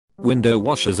Window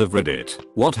washers of Reddit,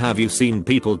 what have you seen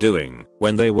people doing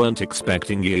when they weren't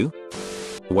expecting you?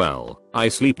 Well, I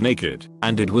sleep naked,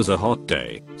 and it was a hot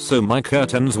day, so my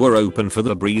curtains were open for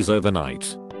the breeze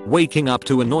overnight. Waking up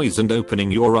to a noise and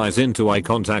opening your eyes into eye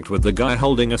contact with the guy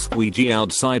holding a squeegee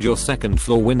outside your second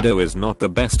floor window is not the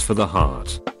best for the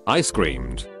heart. I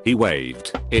screamed, he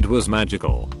waved, it was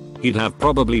magical. He'd have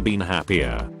probably been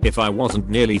happier if I wasn't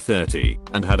nearly 30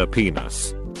 and had a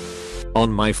penis. On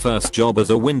my first job as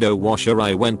a window washer,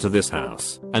 I went to this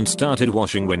house and started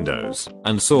washing windows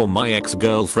and saw my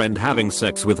ex-girlfriend having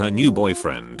sex with her new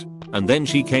boyfriend. And then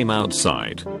she came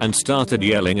outside and started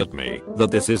yelling at me that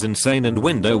this is insane and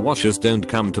window washers don't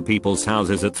come to people's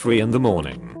houses at 3 in the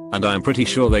morning. And I'm pretty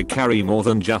sure they carry more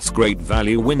than just great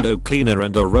value window cleaner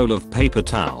and a roll of paper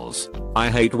towels. I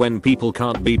hate when people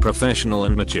can't be professional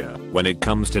and mature when it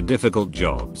comes to difficult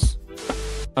jobs.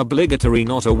 Obligatory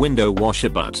not a window washer,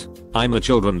 but I'm a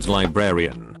children's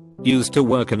librarian. Used to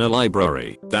work in a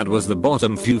library that was the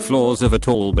bottom few floors of a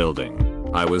tall building.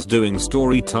 I was doing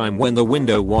story time when the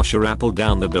window washer rappelled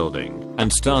down the building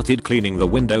and started cleaning the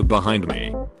window behind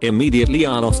me. Immediately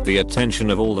I lost the attention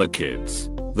of all the kids.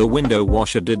 The window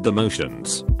washer did the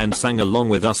motions and sang along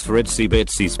with us for Itsy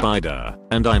Bitsy Spider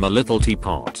and I'm a Little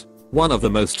Teapot. One of the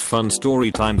most fun story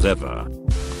times ever.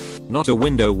 Not a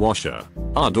window washer.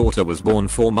 Our daughter was born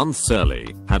 4 months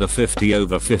early, had a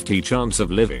 50/50 chance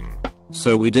of living.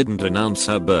 So we didn't announce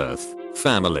her birth.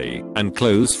 Family and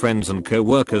close friends and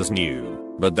co-workers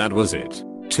knew, but that was it.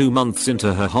 2 months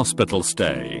into her hospital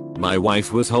stay, my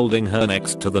wife was holding her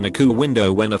next to the NICU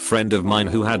window when a friend of mine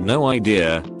who had no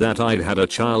idea that I'd had a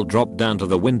child dropped down to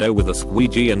the window with a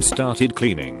squeegee and started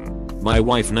cleaning. My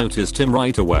wife noticed him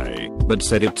right away, but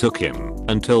said it took him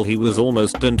until he was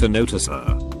almost done to notice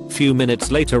her. Few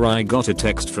minutes later I got a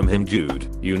text from him, Jude,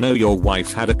 you know your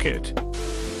wife had a kid.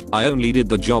 I only did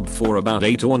the job for about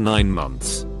 8 or 9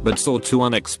 months, but saw 2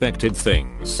 unexpected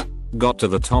things. Got to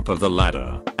the top of the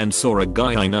ladder and saw a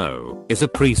guy I know is a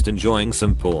priest enjoying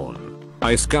some porn.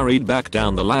 I scurried back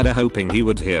down the ladder hoping he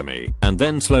would hear me and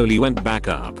then slowly went back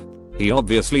up. He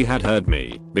obviously had heard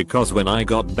me because when I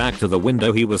got back to the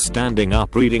window he was standing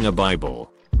up reading a Bible.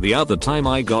 The other time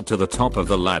I got to the top of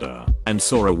the ladder and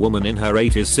saw a woman in her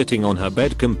 80s sitting on her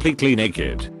bed completely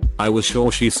naked. I was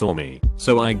sure she saw me,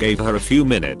 so I gave her a few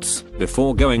minutes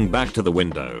before going back to the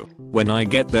window. When I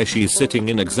get there she's sitting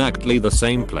in exactly the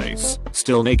same place,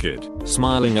 still naked,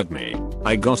 smiling at me.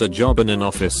 I got a job in an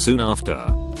office soon after.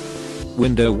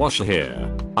 Window washer here.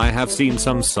 I have seen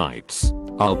some sights.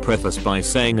 I'll preface by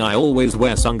saying I always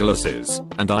wear sunglasses,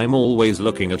 and I'm always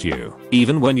looking at you,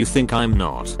 even when you think I'm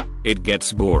not. It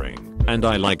gets boring, and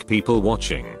I like people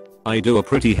watching. I do a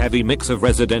pretty heavy mix of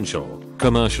residential,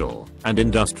 commercial, and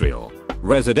industrial.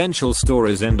 Residential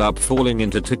stories end up falling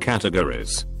into 2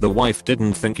 categories. The wife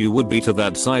didn't think you would be to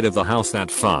that side of the house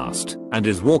that fast, and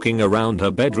is walking around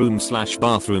her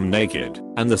bedroom/bathroom naked.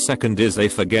 And the second is they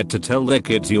forget to tell their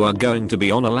kids you are going to be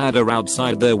on a ladder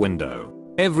outside their window.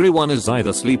 Everyone is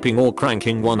either sleeping or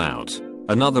cranking one out.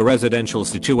 Another residential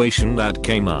situation that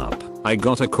came up, I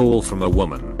got a call from a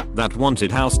woman that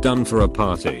wanted house done for a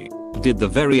party. Did the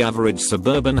very average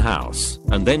suburban house,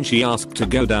 and then she asked to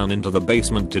go down into the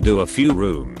basement to do a few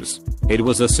rooms. It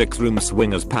was a 6-room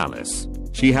swingers palace.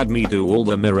 She had me do all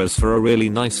the mirrors for a really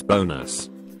nice bonus.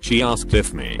 She asked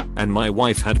if me and my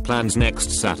wife had plans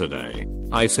next Saturday.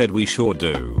 I said we sure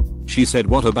do. She said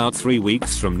what about 3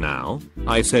 weeks from now?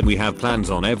 I said we have plans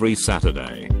on every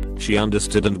Saturday. She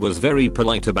understood and was very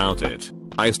polite about it.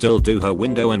 I still do her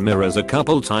window and mirrors a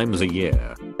couple times a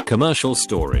year. Commercial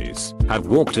stories. Have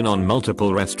walked in on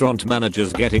multiple restaurant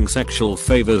managers getting sexual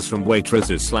favors from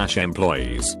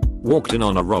waitresses/employees. Walked in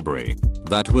on a robbery.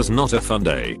 That was not a fun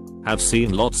day. Have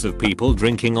seen lots of people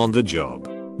drinking on the job.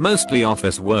 Mostly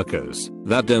office workers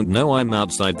that don't know I'm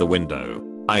outside the window.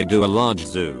 I do a large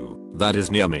zoo that is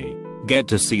near me. Get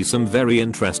to see some very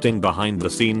interesting behind the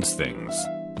scenes things.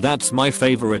 That's my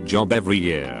favorite job every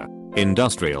year.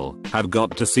 Industrial. Have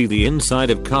got to see the inside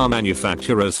of car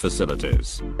manufacturers'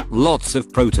 facilities. Lots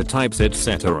of prototypes,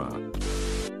 etc.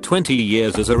 20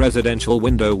 years as a residential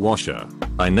window washer.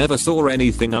 I never saw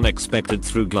anything unexpected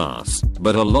through glass,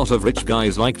 but a lot of rich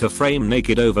guys like to frame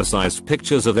naked oversized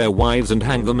pictures of their wives and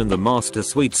hang them in the master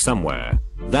suite somewhere.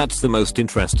 That's the most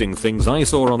interesting things I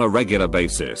saw on a regular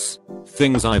basis.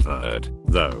 Things I've heard,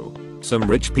 though. Some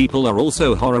rich people are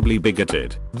also horribly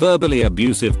bigoted, verbally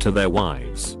abusive to their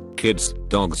wives, kids,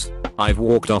 dogs. I've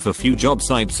walked off a few job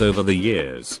sites over the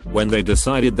years when they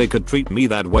decided they could treat me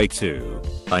that way too.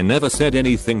 I never said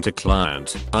anything to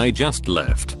client, I just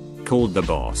left, called the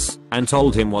boss, and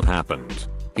told him what happened.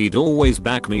 He'd always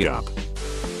back me up.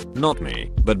 Not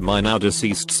me, but my now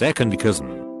deceased second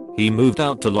cousin. He moved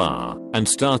out to La and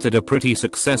started a pretty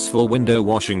successful window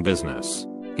washing business.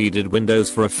 He did windows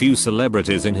for a few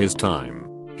celebrities in his time.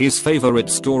 His favorite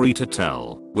story to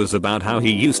tell was about how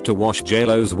he used to wash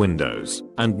JLo's windows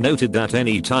and noted that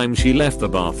any time she left the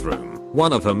bathroom,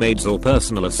 one of her maids or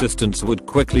personal assistants would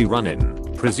quickly run in,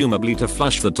 presumably to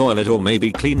flush the toilet or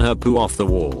maybe clean her poo off the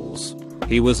walls.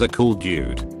 He was a cool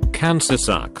dude. Cancer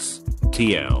sucks.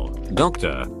 TL.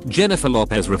 Dr. Jennifer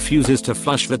Lopez refuses to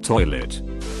flush the toilet.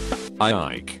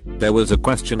 Ike. There was a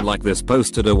question like this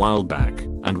posted a while back,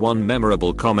 and one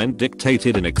memorable comment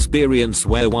dictated an experience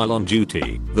where while on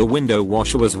duty, the window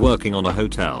washer was working on a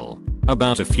hotel.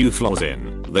 About a few floors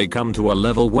in, they come to a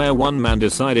level where one man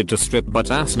decided to strip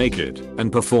butt-ass naked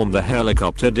and perform the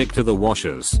helicopter dick to the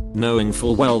washers, knowing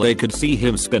full well they could see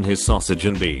him spin his sausage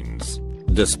and beans.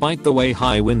 Despite the way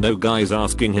high window guys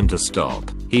asking him to stop,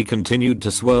 he continued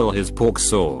to swirl his pork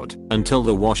sword until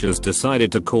the washers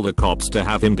decided to call the cops to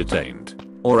have him detained.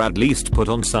 Or at least put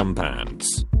on some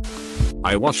pants.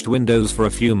 I washed windows for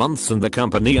a few months and the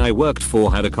company I worked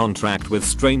for had a contract with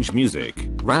Strange Music,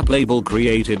 rap label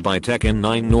created by Tech in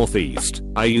 9 Northeast.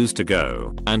 I used to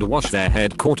go and wash their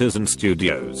headquarters and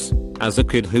studios. As a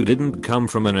kid who didn't come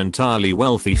from an entirely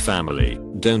wealthy family,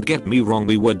 don't get me wrong,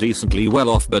 we were decently well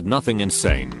off but nothing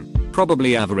insane.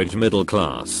 Probably average middle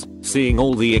class. Seeing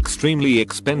all the extremely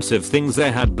expensive things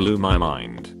they had blew my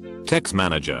mind. Tech's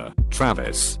manager,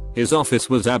 Travis, his office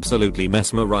was absolutely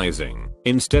mesmerizing.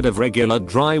 Instead of regular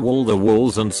drywall, the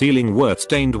walls and ceiling were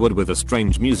stained wood with a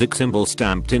Strange Music symbol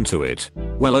stamped into it.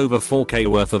 Well over 4k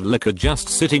worth of liquor just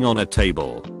sitting on a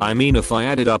table. I mean, if I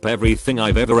added up everything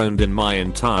I've ever owned in my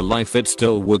entire life, it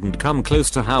still wouldn't come close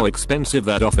to how expensive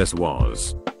that office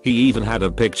was. He even had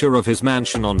a picture of his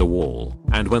mansion on the wall,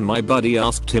 and when my buddy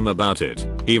asked him about it,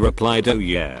 he replied, "Oh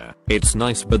yeah, it's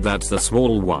nice but that's the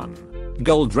small one."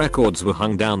 Gold records were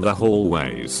hung down the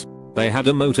hallways. They had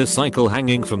a motorcycle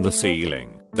hanging from the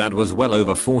ceiling that was well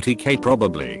over 40k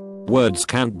probably. Words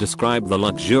can't describe the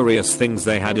luxurious things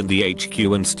they had in the HQ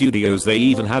and studios. They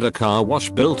even had a car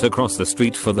wash built across the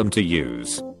street for them to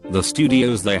use. The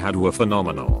studios they had were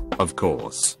phenomenal. Of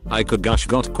course, I could gush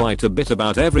got quite a bit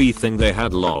about everything they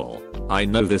had, lol. I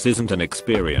know this isn't an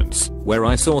experience where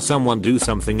I saw someone do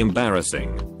something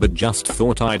embarrassing, but just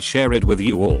thought I'd share it with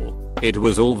you all. It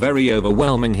was all very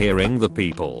overwhelming hearing the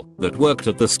people that worked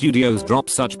at the studios drop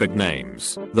such big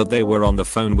names that they were on the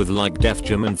phone with, like Def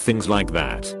Jam and things like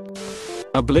that.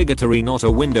 Obligatory not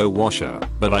a window washer,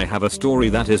 but I have a story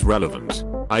that is relevant.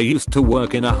 I used to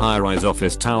work in a high-rise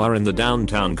office tower in the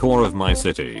downtown core of my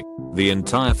city. The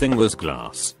entire thing was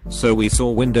glass, so we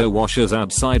saw window washers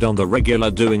outside on the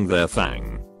regular doing their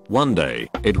thing. One day,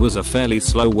 it was a fairly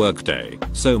slow work day,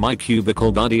 so my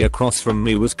cubicle buddy across from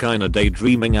me was kinda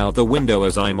daydreaming out the window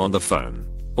as I'm on the phone.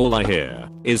 All I hear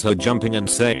is her jumping and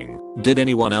saying, "Did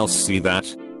anyone else see that?"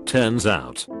 Turns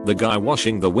out, the guy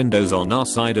washing the windows on our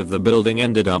side of the building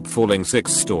ended up falling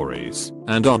 6 stories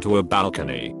and onto a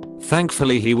balcony.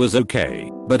 Thankfully he was okay,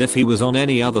 but if he was on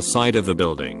any other side of the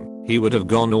building, he would have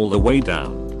gone all the way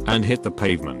down and hit the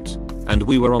pavement. And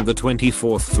we were on the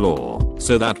 24th floor,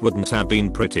 so that wouldn't have been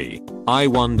pretty. I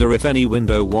wonder if any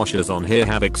window washers on here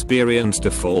have experienced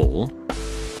a fall?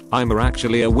 I'm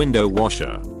actually a window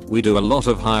washer. We do a lot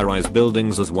of high-rise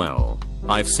buildings as well.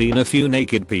 I've seen a few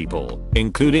naked people,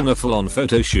 including a full-on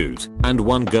photo shoot, and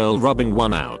one girl rubbing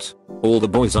one out. All the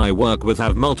boys I work with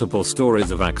have multiple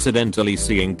stories of accidentally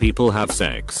seeing people have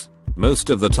sex. Most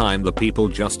of the time the people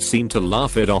just seem to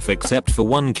laugh it off, except for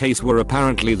one case where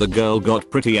apparently the girl got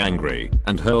pretty angry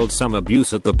and hurled some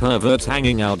abuse at the pervert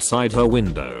hanging outside her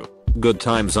window. Good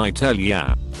times, I tell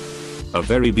ya. A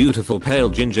very beautiful pale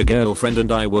ginger girlfriend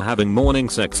and I were having morning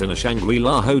sex in a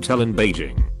Shangri-La hotel in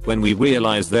Beijing when we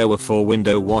realized there were 4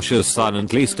 window washers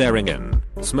silently staring in,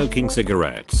 smoking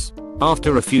cigarettes.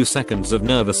 After a few seconds of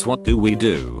nervous what do we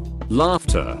do?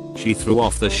 Laughter. She threw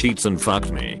off the sheets and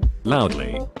fucked me.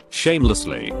 Loudly.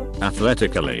 Shamelessly.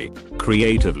 Athletically.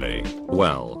 Creatively.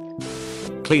 Well.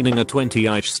 Cleaning a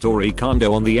 20-story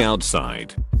condo on the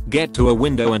outside. Get to a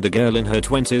window and a girl in her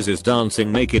 20s is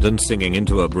dancing naked and singing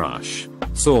into a brush.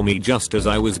 Saw me just as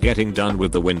I was getting done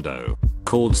with the window.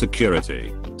 Called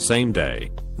security. Same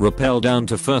day. Rappel down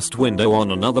to first window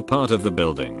on another part of the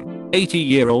building.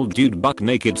 80-year-old dude buck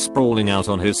naked sprawling out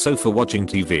on his sofa watching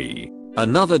TV.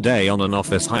 Another day on an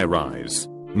office high-rise.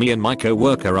 Me and my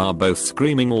co-worker are both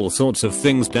screaming all sorts of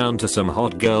things down to some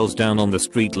hot girls down on the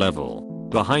street level.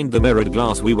 Behind the mirrored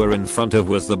glass we were in front of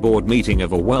was the board meeting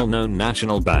of a well-known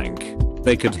national bank.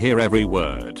 They could hear every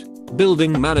word.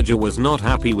 Building manager was not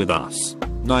happy with us.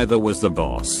 Neither was the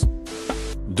boss.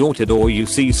 Door to door you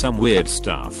see some weird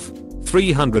stuff.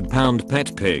 300-pound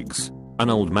pet pigs. An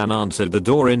old man answered the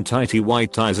door in tighty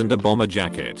white ties and a bomber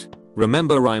jacket.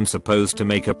 Remember, I'm supposed to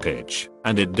make a pitch,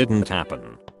 and it didn't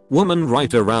happen. Woman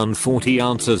right around 40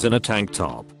 answers in a tank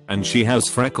top, and she has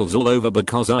freckles all over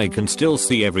because I can still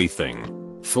see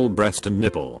everything. Full breast and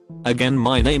nipple. Again,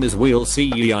 my name is We'll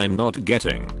See Ye. I'm not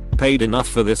getting paid enough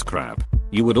for this crap.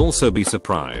 You would also be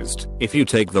surprised if you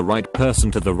take the right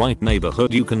person to the right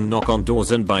neighborhood, you can knock on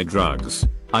doors and buy drugs.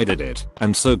 I did it,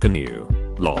 and so can you.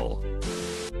 Lol.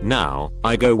 Now,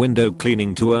 I go window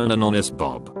cleaning to earn an honest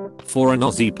bob. For an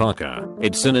Aussie Parker,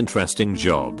 it's an interesting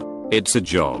job. It's a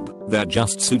job that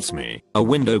just suits me. A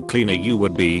window cleaner you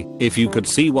would be if you could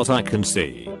see what I can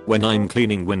see when I'm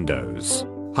cleaning windows.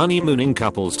 Honeymooning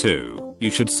couples too, you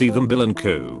should see them bill and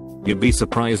coo. You'd be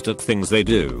surprised at things they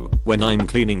do when I'm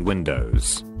cleaning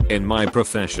windows. In my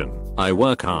profession, I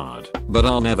work hard, but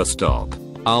I'll never stop.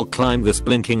 I'll climb this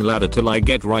blinking ladder till I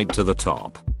get right to the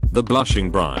top. The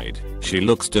blushing bride, she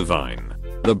looks divine.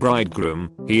 The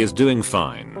bridegroom, he is doing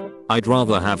fine. I'd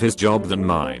rather have his job than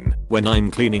mine when I'm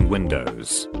cleaning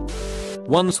windows.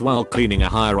 Once while cleaning a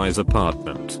high-rise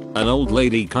apartment, an old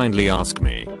lady kindly asked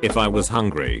me if I was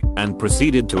hungry and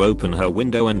proceeded to open her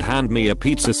window and hand me a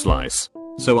pizza slice.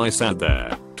 So I sat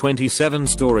there, 27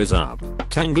 stories up,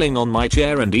 tangling on my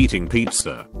chair and eating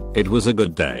pizza. It was a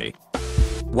good day.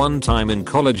 One time in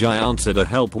college I answered a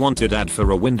help wanted ad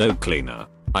for a window cleaner.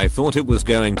 I thought it was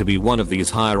going to be one of these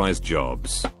high-rise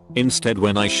jobs. Instead,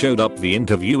 when I showed up the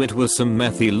interview, it was some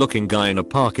methy looking guy in a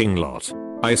parking lot.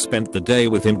 I spent the day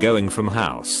with him going from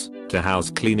house to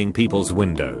house cleaning people's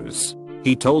windows.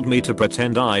 He told me to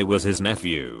pretend I was his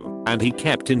nephew, and he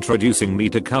kept introducing me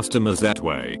to customers that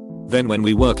way. Then when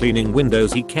we were cleaning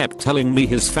windows, he kept telling me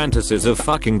his fantasies of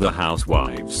fucking the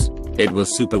housewives. It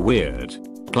was super weird.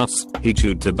 Plus, he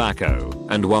chewed tobacco,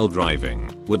 and while driving,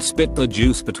 would spit the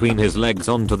juice between his legs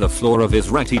onto the floor of his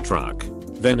ratty truck.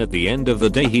 Then at the end of the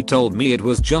day he told me it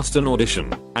was just an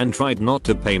audition, and tried not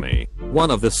to pay me.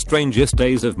 One of the strangest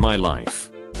days of my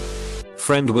life.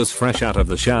 Friend was fresh out of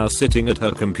the shower sitting at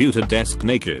her computer desk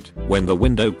naked when the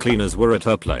window cleaners were at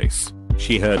her place.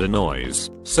 She heard a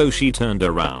noise, so she turned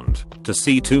around to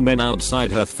see two men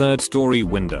outside her third-story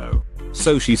window.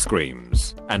 So she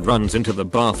screams and runs into the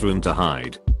bathroom to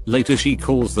hide. Later she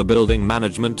calls the building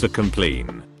management to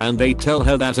complain, and they tell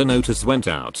her that a notice went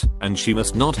out and she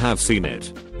must not have seen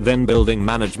it. Then building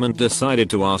management decided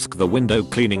to ask the window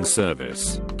cleaning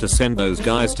service to send those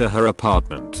guys to her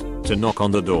apartment to knock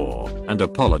on the door and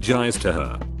apologize to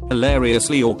her.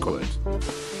 Hilariously awkward.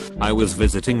 I was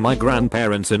visiting my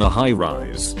grandparents in a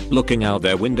high-rise, looking out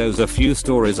their windows a few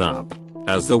stories up.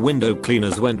 As the window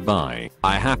cleaners went by,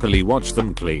 I happily watched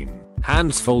them clean,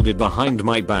 hands folded behind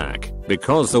my back,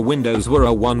 because the windows were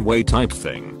a one-way type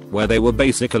thing, where they were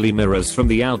basically mirrors from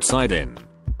the outside in.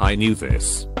 I knew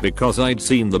this because I'd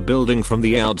seen the building from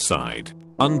the outside.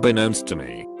 Unbeknownst to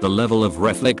me, the level of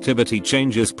reflectivity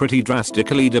changes pretty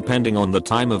drastically depending on the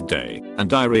time of day,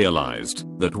 and I realized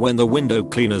that when the window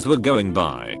cleaners were going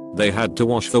by, they had to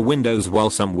wash the windows while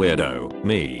some weirdo,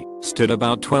 me, stood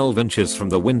about 12 inches from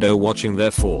the window watching their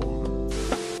form.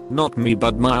 Not me,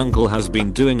 but my uncle has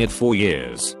been doing it for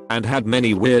years and had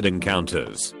many weird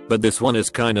encounters, but this one is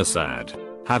kinda sad.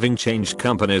 Having changed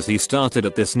companies, he started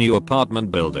at this new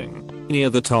apartment building. Near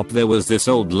the top there was this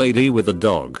old lady with a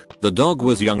dog. The dog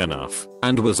was young enough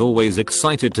and was always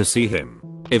excited to see him.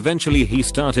 Eventually he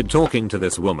started talking to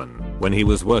this woman when he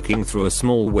was working through a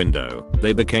small window.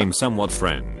 They became somewhat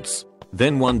friends.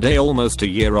 Then one day, almost a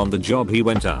year on the job, he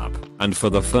went up, and for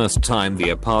the first time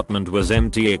the apartment was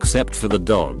empty except for the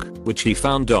dog, which he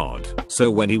found odd. So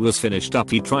when he was finished up,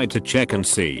 he tried to check and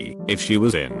see if she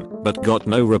was in, but got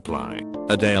no reply.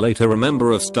 A day later, a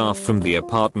member of staff from the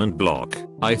apartment block,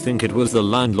 I think it was the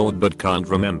landlord but can't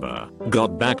remember,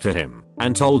 got back to him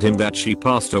and told him that she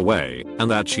passed away and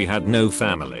that she had no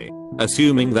family.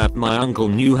 Assuming that my uncle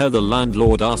knew her, the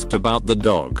landlord asked about the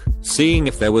dog, seeing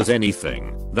if there was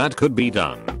anything that could be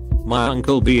done. My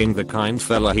uncle, being the kind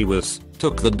fella he was,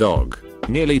 took the dog.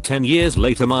 Nearly 10 years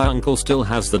later, my uncle still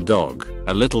has the dog,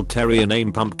 a little terrier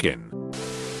named Pumpkin.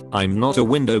 I'm not a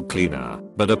window cleaner,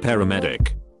 but a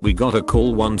paramedic. We got a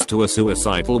call once to a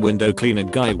suicidal window cleaner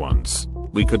guy once.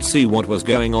 We could see what was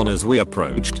going on as we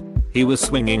approached. He was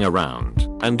swinging around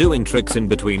and doing tricks in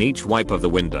between each wipe of the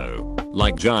window,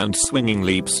 like giant swinging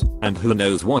leaps and who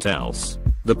knows what else.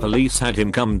 The police had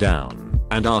him come down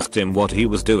and asked him what he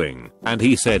was doing, and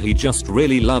he said he just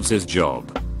really loves his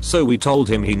job. So we told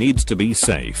him he needs to be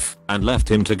safe and left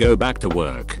him to go back to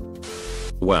work.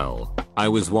 Well, I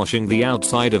was washing the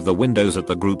outside of the windows at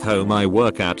the group home I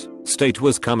work at. State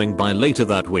was coming by later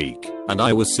that week, and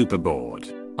I was super bored.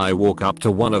 I walk up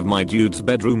to one of my dude's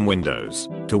bedroom windows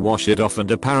to wash it off,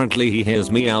 and apparently he hears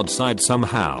me outside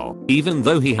somehow, even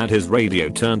though he had his radio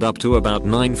turned up to about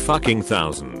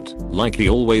 9,000, like he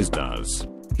always does.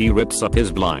 He rips up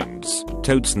his blinds,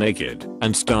 totes naked,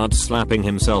 and starts slapping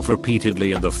himself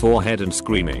repeatedly in the forehead and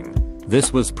screaming.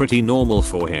 This was pretty normal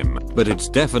for him, but it's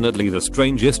definitely the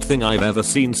strangest thing I've ever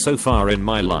seen so far in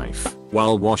my life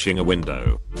while washing a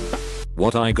window.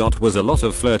 What I got was a lot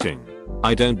of flirting.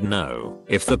 I don't know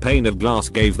if the pane of glass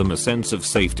gave them a sense of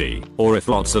safety, or if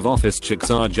lots of office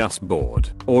chicks are just bored,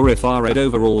 or if our red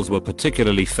overalls were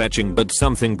particularly fetching, but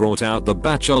something brought out the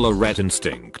bachelorette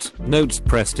instinct. Notes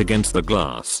pressed against the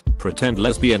glass, pretend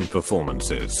lesbian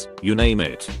performances, you name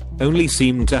it. Only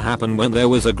seemed to happen when there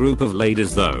was a group of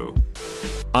ladies though.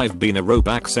 I've been a rope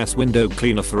access window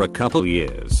cleaner for a couple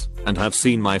years, and have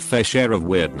seen my fair share of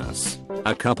weirdness.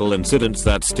 A couple incidents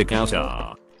that stick out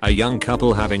are: a young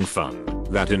couple having fun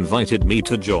that invited me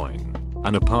to join,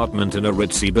 an apartment in a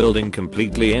ritzy building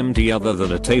completely empty other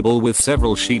than a table with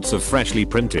several sheets of freshly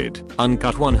printed,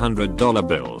 uncut $100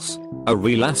 bills, a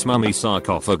real ass mummy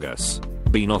sarcophagus,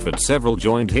 been offered several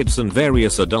joint hits and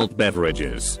various adult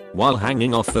beverages while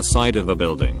hanging off the side of a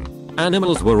building.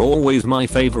 Animals were always my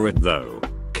favorite though.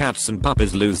 Cats and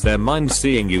puppies lose their minds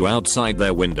seeing you outside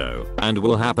their window and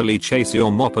will happily chase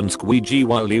your mop and squeegee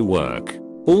while you work.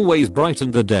 Always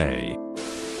brightened the day.